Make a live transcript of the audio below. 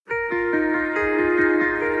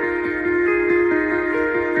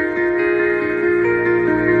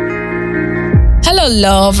Hello,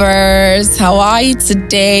 lovers. How are you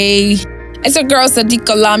today? It's your girl Sadiq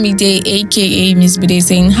Olamide, aka Miss Bide,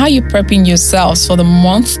 saying, how you prepping yourselves for the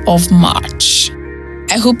month of March?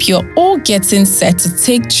 I hope you're all getting set to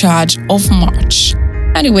take charge of March.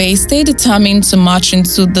 Anyway, stay determined to march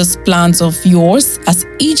into these plans of yours as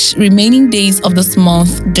each remaining days of this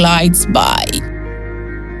month glides by.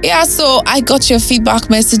 Yeah, so I got your feedback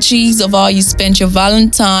messages of how you spent your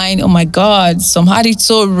Valentine. Oh my God, some had it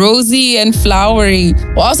so rosy and flowery,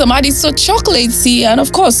 while some had it so chocolatey, and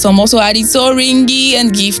of course, some also had it so ringy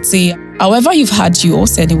and gifty. However you've had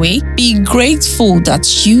yours anyway, be grateful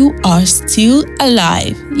that you are still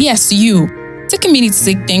alive. Yes, you. Take a minute to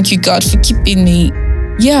say thank you, God, for keeping me.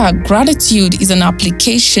 Yeah, gratitude is an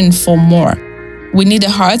application for more. We need a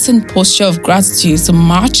heart and posture of gratitude to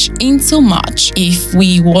march into March if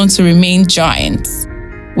we want to remain giants.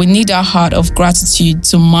 We need a heart of gratitude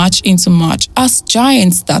to march into March as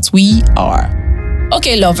giants that we are.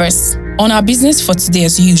 Okay, lovers, on our business for today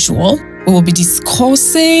as usual, we will be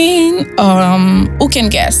discussing, who can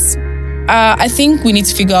guess? I think we need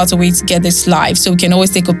to figure out a way to get this live so we can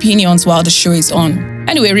always take opinions while the show is on.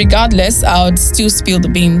 Anyway, regardless, I would still spill the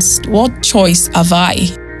beans. What choice have I?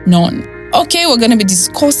 None. Okay, we're going to be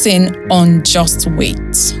discussing unjust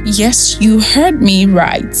weight. Yes, you heard me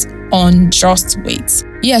right. Unjust weight.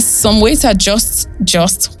 Yes, some weights are just,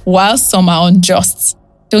 while some are unjust.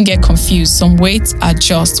 Don't get confused. Some weights are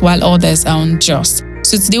just, while others are unjust.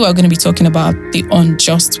 So today we're going to be talking about the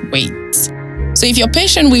unjust weight. So if you're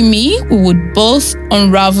patient with me, we would both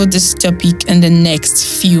unravel this topic in the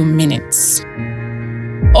next few minutes.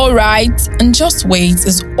 Alright, unjust weight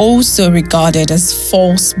is also regarded as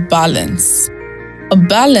false balance. A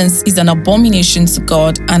balance is an abomination to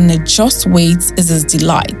God, and a just weight is his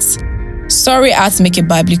delight. Sorry, I had to make a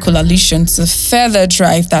biblical allusion to further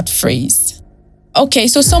drive that phrase. Okay,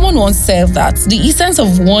 so someone once said that the essence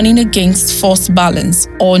of warning against false balance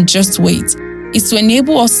or unjust weight is to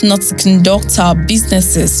enable us not to conduct our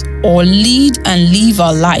businesses or lead and live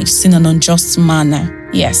our lives in an unjust manner.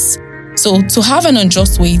 Yes. So to have an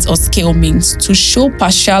unjust weight or scale means to show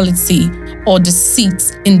partiality or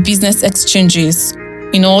deceit in business exchanges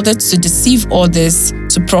in order to deceive others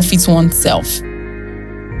to profit oneself.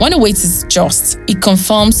 When a weight is just, it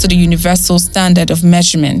conforms to the universal standard of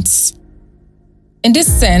measurements. In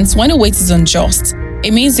this sense, when a weight is unjust,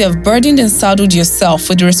 it means you have burdened and saddled yourself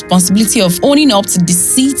with the responsibility of owning up to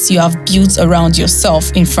deceits you have built around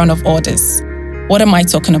yourself in front of others. What am I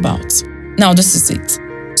talking about? Now this is it.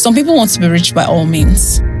 Some people want to be rich by all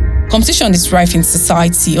means. Competition is rife in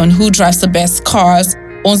society on who drives the best cars,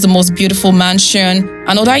 owns the most beautiful mansion,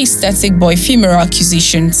 and other aesthetic but ephemeral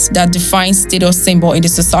accusations that define status symbol in the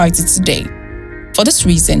society today. For this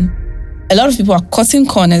reason, a lot of people are cutting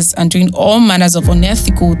corners and doing all manners of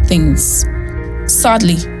unethical things.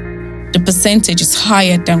 Sadly, the percentage is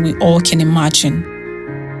higher than we all can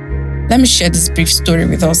imagine. Let me share this brief story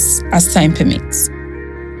with us as time permits.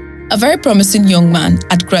 A very promising young man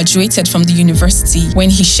had graduated from the university when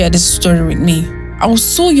he shared this story with me. I was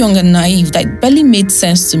so young and naive that it barely made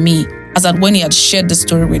sense to me as at when he had shared the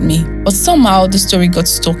story with me. But somehow the story got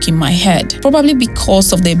stuck in my head, probably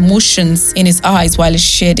because of the emotions in his eyes while he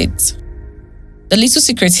shared it. The little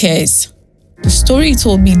secret here is, the story he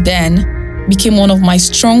told me then became one of my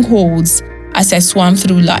strongholds as I swam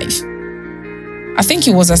through life. I think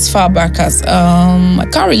it was as far back as, I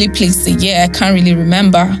can't really place the year, I can't really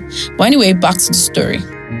remember. But anyway, back to the story.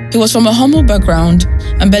 He was from a humble background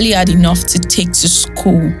and barely had enough to take to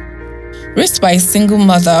school. Raised by a single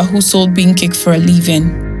mother who sold bean cake for a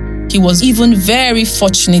living, he was even very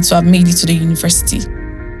fortunate to have made it to the university.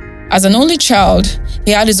 As an only child,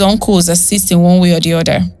 he had his uncles assist in one way or the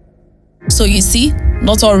other. So you see,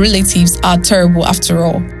 not all relatives are terrible after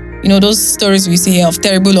all. You know, those stories we see here of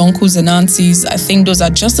terrible uncles and aunties, I think those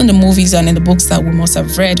are just in the movies and in the books that we must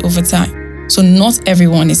have read over time. So not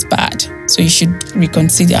everyone is bad. So you should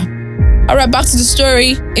reconsider. All right, back to the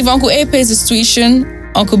story. If Uncle A pays his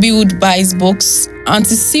tuition, Uncle B would buy his books,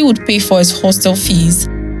 Auntie C would pay for his hostel fees.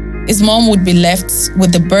 His mom would be left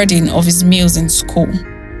with the burden of his meals in school.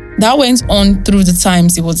 That went on through the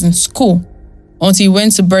times he was in school, until he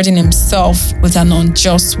went to burden himself with an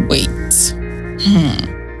unjust weight.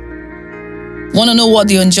 Want to know what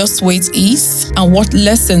the unjust weight is and what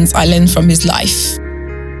lessons I learned from his life?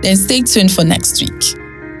 Then stay tuned for next week.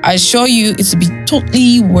 I assure you it will be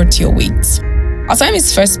totally worth your wait. Our time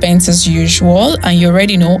is first spent as usual, and you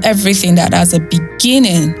already know everything that has a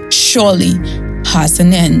beginning surely has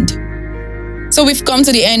an end. So we've come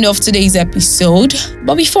to the end of today's episode,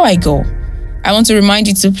 but before I go, I want to remind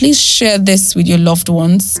you to please share this with your loved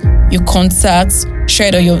ones your contacts, share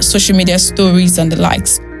it on your social media stories and the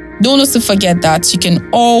likes. Don't also forget that you can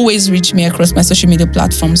always reach me across my social media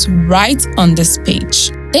platforms right on this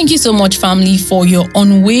page. Thank you so much, family, for your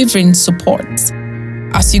unwavering support.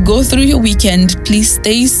 As you go through your weekend, please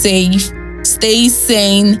stay safe, stay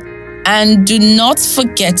sane, and do not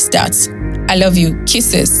forget that I love you.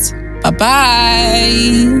 Kisses.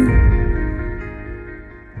 Bye-bye.